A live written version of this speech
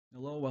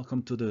Hello,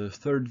 welcome to the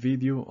third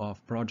video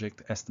of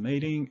project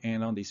estimating,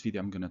 and on this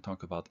video I'm going to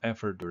talk about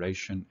effort,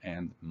 duration,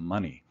 and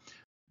money.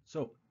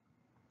 So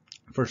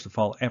first of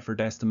all,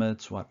 effort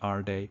estimates, what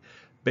are they?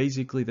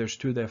 Basically, there's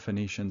two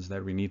definitions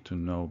that we need to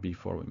know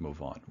before we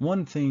move on.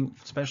 One thing,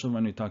 especially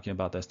when we're talking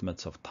about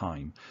estimates of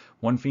time,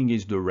 one thing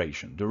is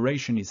duration.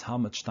 Duration is how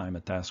much time a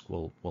task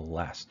will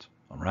last.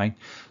 All right,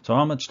 so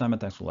how much time a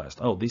task will last?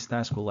 Oh, this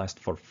task will last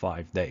for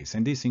 5 days,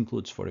 and this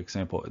includes, for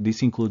example,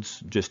 this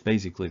includes just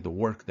basically the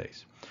work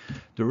days.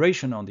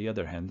 Duration, on the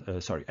other hand,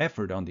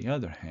 effort, on the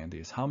other hand,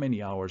 is how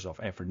many hours of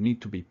effort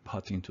need to be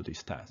put into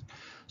this task.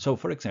 So,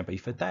 for example,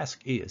 if a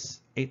task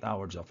is 8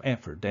 hours of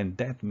effort, then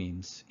that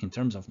means, in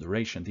terms of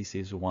duration, this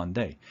is 1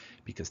 day,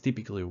 because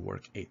typically we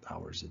work 8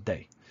 hours a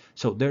day.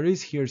 So there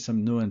is here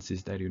some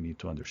nuances that you need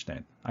to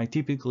understand. I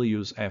typically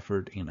use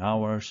effort in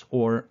hours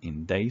or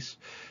in days,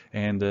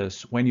 and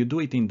when you do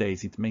it in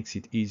days, it makes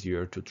it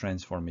easier to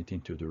transform it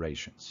into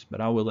durations.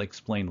 But I will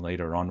explain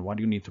later on what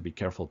you need to be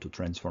careful to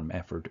transform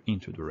effort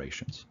into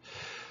durations.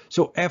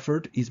 So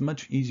effort is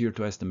much easier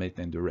to estimate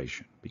than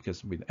duration,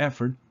 because with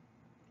effort,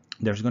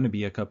 there's going to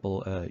be a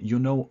couple,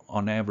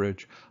 on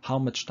average, how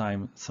much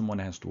time someone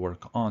has to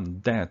work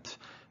on that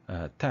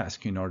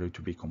task in order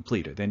to be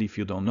completed. And if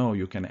you don't know,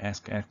 you can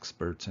ask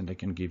experts and they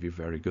can give you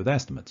very good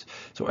estimates.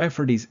 So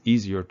effort is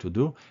easier to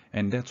do,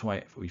 and that's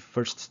why we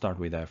first start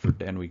with effort,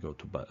 then we go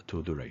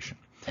to duration.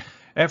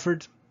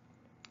 Effort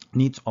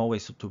needs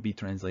always to be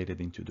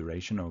translated into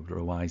duration,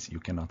 otherwise you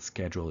cannot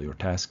schedule your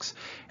tasks.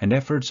 And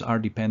efforts are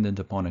dependent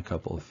upon a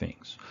couple of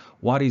things.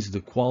 What is the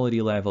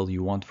quality level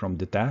you want from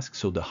the task?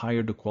 So the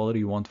higher the quality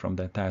you want from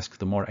that task,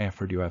 the more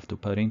effort you have to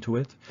put into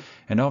it.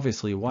 And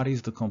obviously, what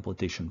is the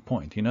completion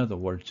point? In other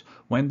words,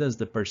 when does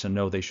the person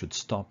know they should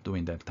stop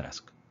doing that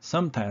task?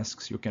 Some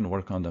tasks, you can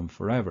work on them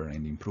forever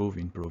and improve.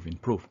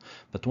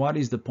 But what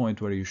is the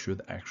point where you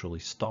should actually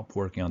stop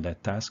working on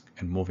that task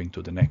and moving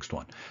to the next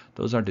one?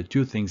 Those are the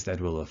two things that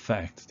will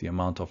affect the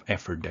amount of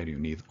effort that you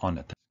need on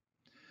a task.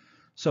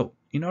 So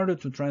in order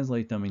to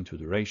translate them into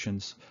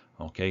durations,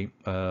 okay,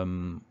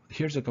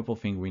 here's a couple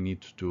of things we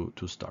need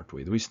to start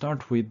with. We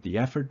start with the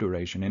effort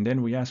duration, and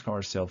then we ask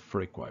ourselves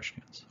 3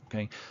 questions.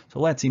 Okay, so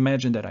let's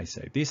imagine that I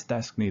say this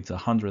task needs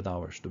 100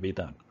 hours to be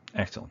done.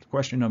 Excellent.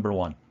 Question number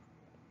 1.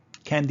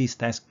 Can this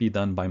task be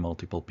done by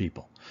multiple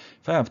people?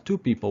 If I have 2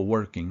 people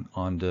working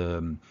on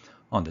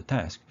the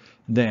task,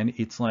 then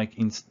it's like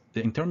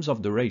in terms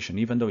of duration,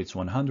 even though it's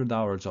 100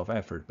 hours of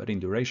effort, but in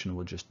duration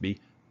will just be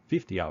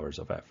 50 hours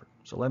of effort.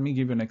 So let me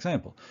give you an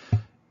example.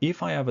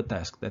 If I have a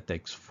task that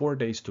takes 4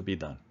 days to be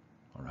done,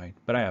 all right,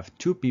 but I have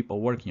 2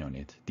 people working on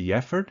it, the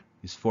effort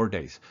is 4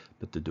 days,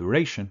 but the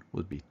duration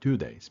would be 2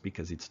 days,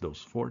 because it's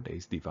those 4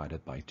 days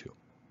divided by 2.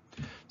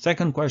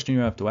 Second question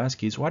you have to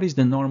ask is, what is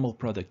the normal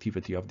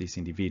productivity of this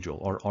individual,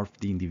 or if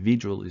the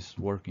individual is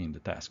working in the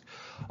task?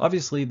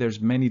 Obviously,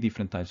 there's many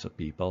different types of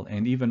people,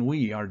 and even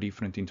we are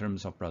different in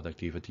terms of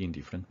productivity in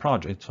different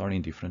projects or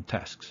in different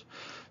tasks.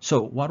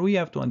 So what we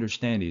have to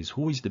understand is,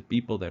 who is the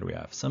people that we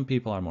have? Some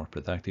people are more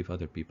productive,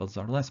 other people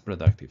are less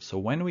productive. So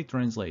when we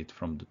translate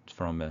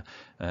from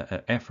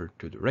effort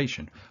to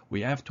duration,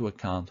 we have to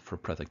account for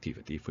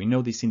productivity. If we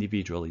know this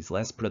individual is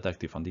less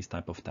productive on this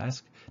type of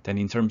task, then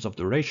in terms of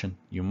duration,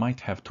 you might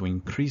have to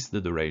increase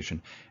the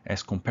duration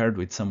as compared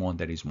with someone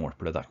that is more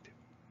productive.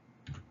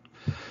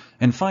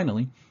 And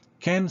finally,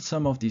 can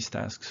some of these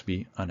tasks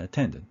be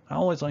unattended? I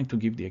always like to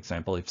give the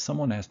example, if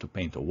someone has to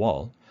paint a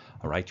wall,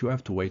 all right, you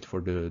have to wait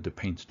for the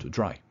paint to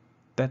dry.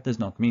 That does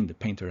not mean the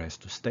painter has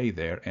to stay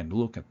there and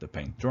look at the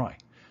paint dry.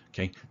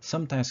 Okay,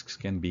 some tasks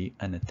can be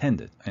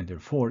unattended, and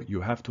therefore you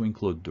have to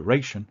include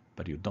duration,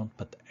 but you don't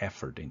put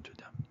effort into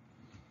them.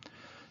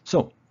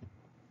 So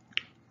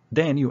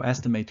then you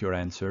estimate your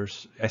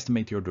answers,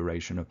 estimate your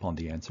duration upon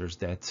the answers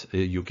that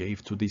you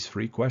gave to these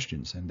 3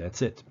 questions, and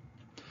that's it.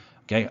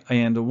 Okay,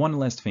 and one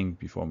last thing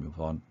before we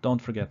move on,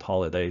 don't forget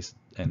holidays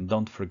and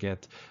don't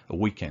forget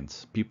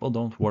weekends. People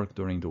don't work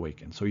during the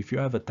weekend. So if you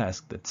have a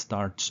task that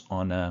starts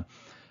on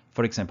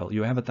for example,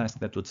 you have a task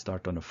that would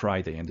start on a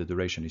Friday and the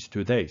duration is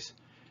 2 days.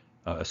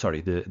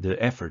 The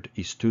effort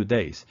is 2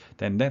 days,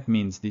 then that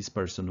means this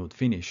person would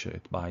finish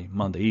it by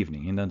Monday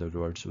evening. In other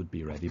words, would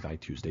be ready by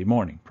Tuesday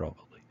morning,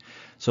 probably.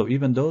 So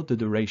even though the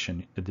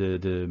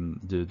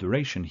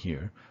duration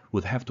here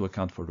would have to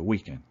account for the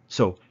weekend.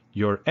 So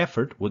your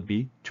effort would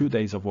be 2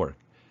 days of work,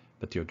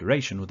 but your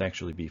duration would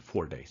actually be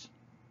 4 days.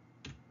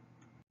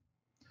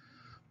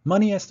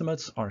 Money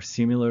estimates are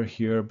similar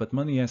here, but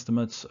money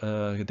estimates,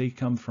 they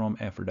come from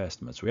effort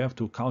estimates. We have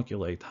to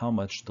calculate how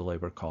much the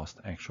labor cost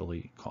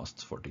actually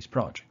costs for this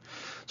project.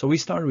 So we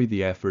start with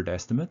the effort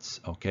estimates,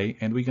 okay,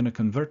 and we're going to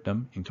convert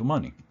them into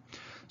money.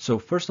 So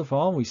first of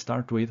all, we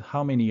start with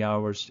how many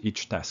hours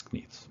each task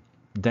needs.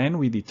 Then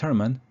we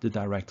determine the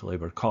direct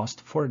labor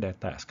cost for that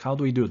task. How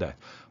do we do that?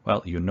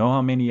 Well, you know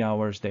how many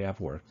hours they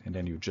have worked, and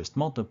then you just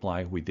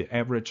multiply with the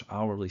average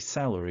hourly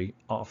salary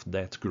of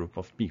that group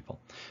of people.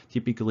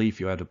 Typically,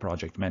 if you have the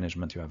project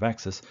management, you have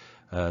access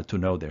to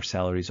know their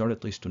salaries, or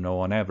at least to know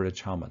on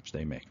average how much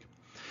they make.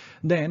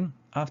 Then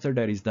after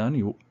that is done,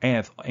 you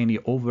add any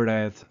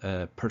overhead,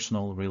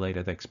 personal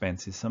related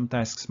expenses. Some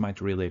tasks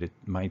might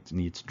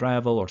need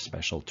travel or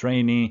special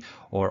training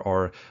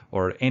or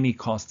any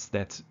costs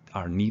that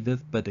are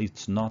needed, but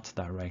it's not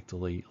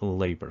directly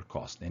labor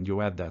cost, and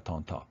you add that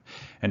on top.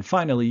 And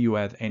finally, you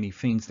add any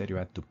things that you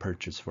had to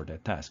purchase for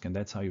that task, and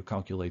that's how you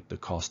calculate the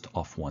cost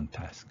of one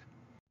task.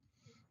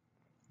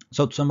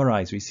 So to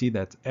summarize, we see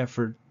that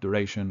effort,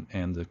 duration,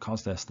 and the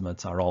cost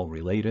estimates are all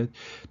related.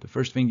 The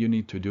first thing you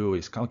need to do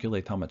is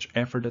calculate how much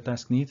effort the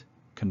task needs,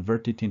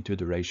 convert it into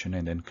duration,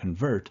 and then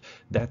convert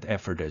that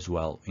effort as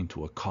well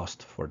into a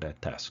cost for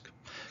that task.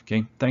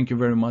 Okay, thank you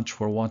very much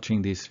for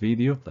watching this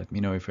video. Let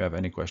me know if you have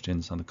any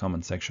questions on the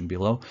comment section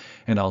below,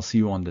 and I'll see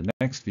you on the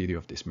next video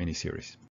of this mini series.